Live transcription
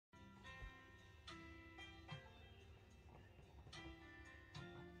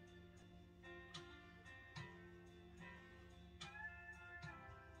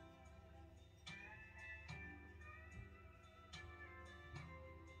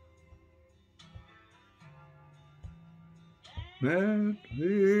And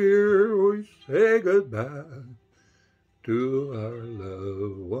here we say goodbye to our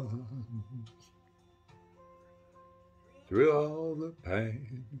loved ones. Through all the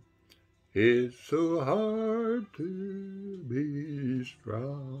pain, it's so hard to be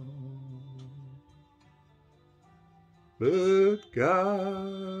strong. But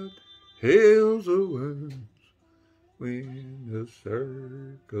God heals the wounds when the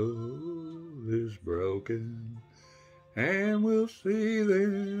circle is broken, and we'll see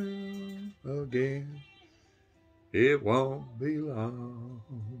them again. It won't be long.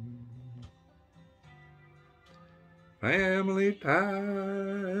 Family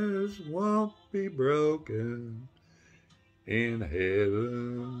ties won't be broken in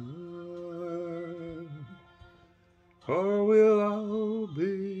heaven, for we'll all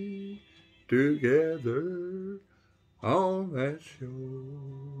be together on that shore.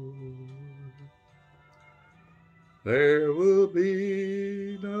 There will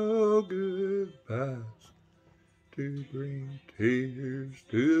be no goodbyes to bring tears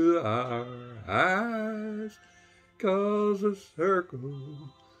to our eyes, 'cause the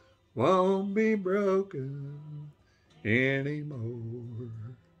circle won't be broken anymore.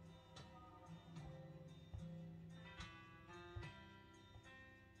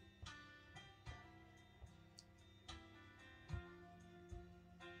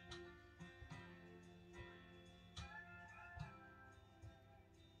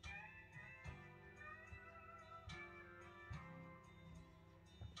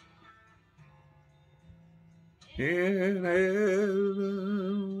 In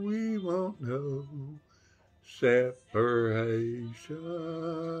heaven we won't know separation.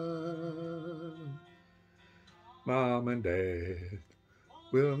 Mom and Dad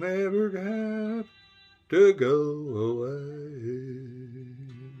will never have to go away,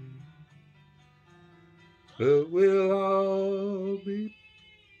 but we'll all be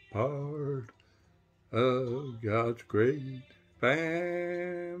part of God's great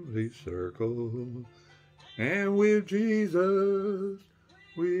family circle. And with Jesus,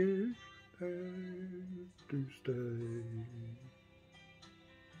 we're there to stay.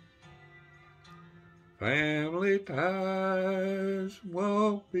 Family ties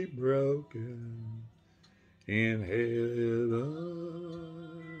won't be broken in heaven,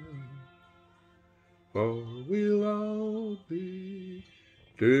 for we'll all be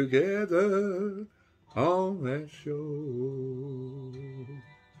together on that shore.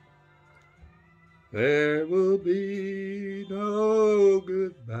 There will be no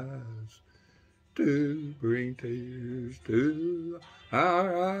goodbyes to bring tears to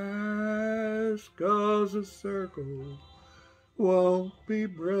our eyes, 'cause the circle won't be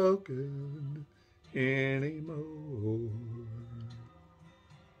broken anymore.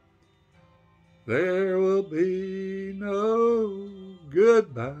 There will be no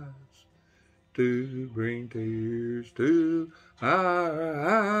goodbyes to bring tears to our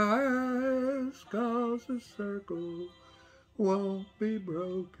eyes, 'cause the circle won't be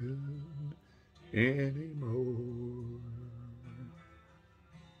broken anymore.